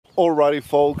Alrighty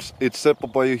folks, it's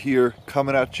Seppo Paju here,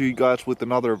 coming at you guys with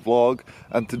another vlog,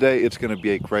 and today it's gonna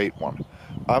be a great one.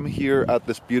 I'm here at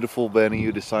this beautiful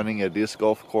venue designing a disc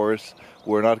golf course.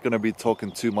 We're not gonna be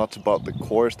talking too much about the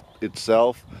course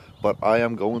itself, but I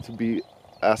am going to be,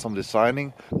 as I'm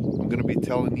designing, I'm gonna be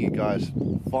telling you guys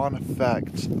fun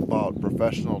facts about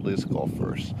professional disc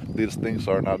golfers. These things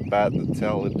are not bad to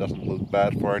tell, it doesn't look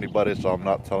bad for anybody, so I'm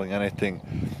not telling anything,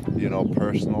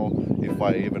 personal, if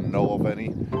I even know of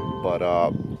any.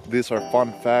 But these are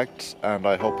fun facts, and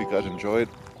I hope you guys enjoy it.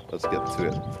 Let's get to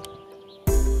it.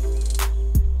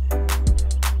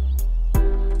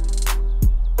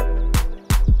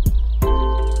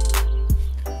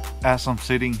 As I'm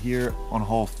sitting here on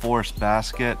hole 4's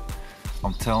basket,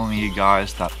 I'm telling you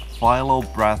guys that Philo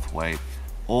Brathwaite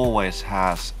always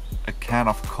has a can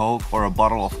of Coke or a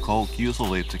bottle of Coke.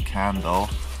 Usually it's a can though,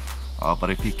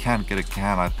 but if he can't get a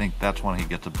can, I think that's when he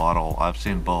gets a bottle. I've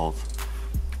seen both.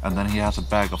 And then he has a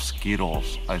bag of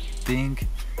Skittles. I think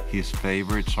his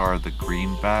favorites are the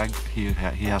green bag. He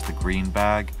has the green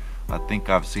bag. I think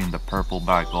I've seen the purple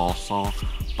bag also,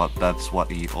 but that's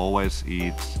what he always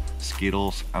eats,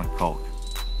 Skittles and Coke.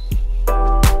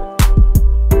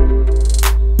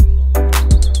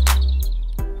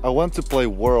 I went to play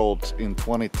Worlds in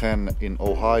 2010 in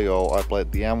Ohio. I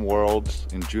played the M Worlds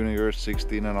in juniors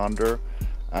 16 and under,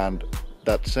 and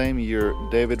that same year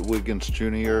David Wiggins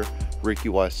Jr., Ricky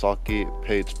Wysocki,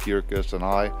 Paige Pierkes and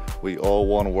we all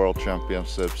won world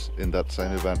championships in that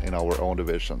same event in our own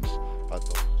divisions.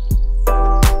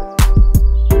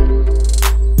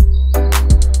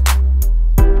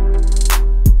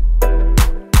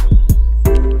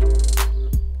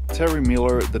 Terry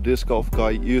Miller, the disc golf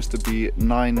guy, used to be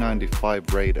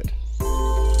 995 rated.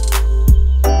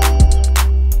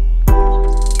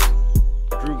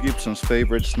 Drew Gibson's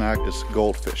favorite snack is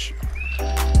goldfish.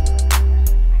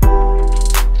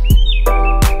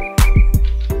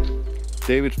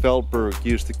 David Feldberg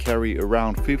used to carry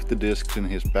around 50 discs in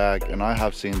his bag, and I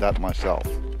have seen that myself.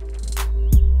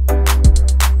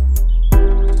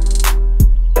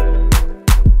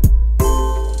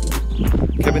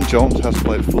 Kevin Jones has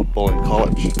played football in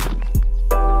college.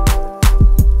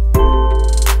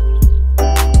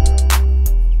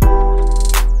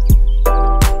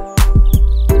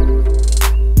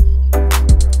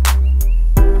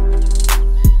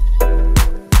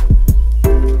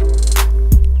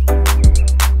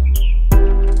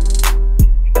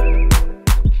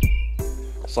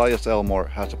 Sias Elmore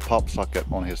has a pop socket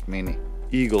on his Mini.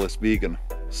 Eagle is vegan.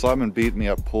 Simon beat me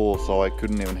at pool, so I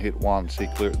couldn't even hit once. He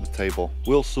cleared the table.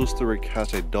 Will Susterik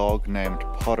has a dog named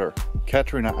Potter.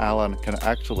 Katrina Allen can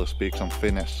actually speak some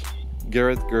Finnish.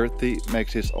 Gareth Gerthy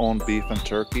makes his own beef and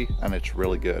turkey, and it's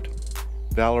really good.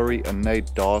 Valerie and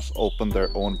Nate Dawes opened their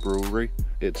own brewery.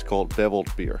 It's called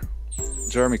Deviled Beer.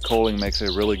 Jeremy Colling makes a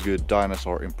really good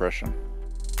dinosaur impression.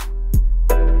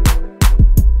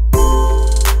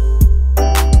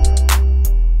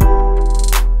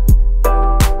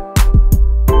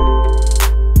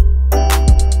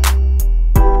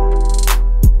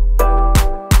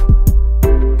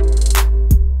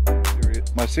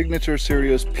 My signature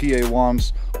series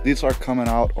PA1s, these are coming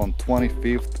out on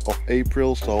 25th of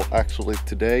April, so actually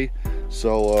today,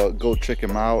 so go check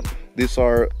them out. These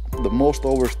are the most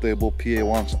overstable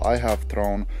PA1s I have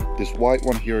thrown. This white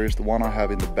one here is the one I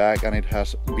have in the bag, and it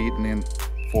has beaten in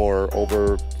for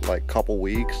over like couple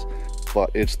weeks, but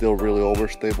it's still really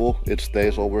overstable. It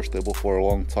stays overstable for a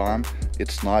long time.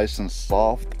 It's nice and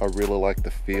soft. I really like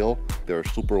the feel. They're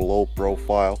super low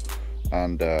profile,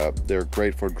 and they're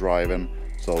great for driving.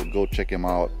 So go check them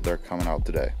out, they're coming out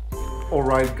today.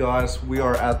 Alright guys, we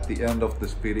are at the end of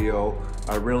this video.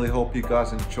 I really hope you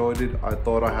guys enjoyed it. I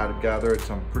thought I had gathered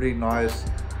some pretty nice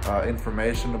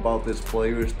information about these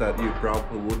players that you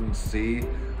probably wouldn't see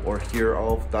or hear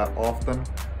of that often.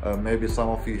 Maybe some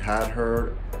of you had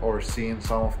heard or seen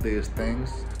some of these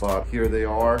things, but here they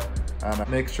are. And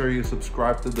make sure you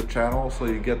subscribe to the channel so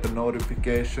you get the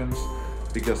notifications,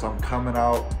 because I'm coming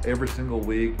out every single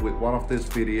week with one of these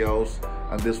videos,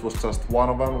 and this was just one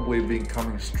of them. We've been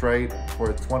coming straight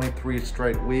for 23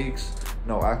 straight weeks.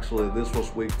 No, actually this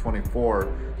was week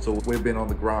 24, so we've been on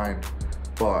the grind.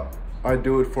 But I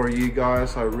do it for you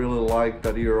guys. I really like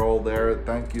that you're all there.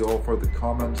 Thank you all for the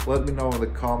comments. Let me know in the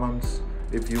comments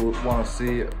if you want to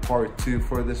see part 2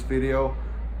 for this video.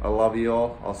 I love you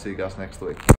all. I'll see you guys next week.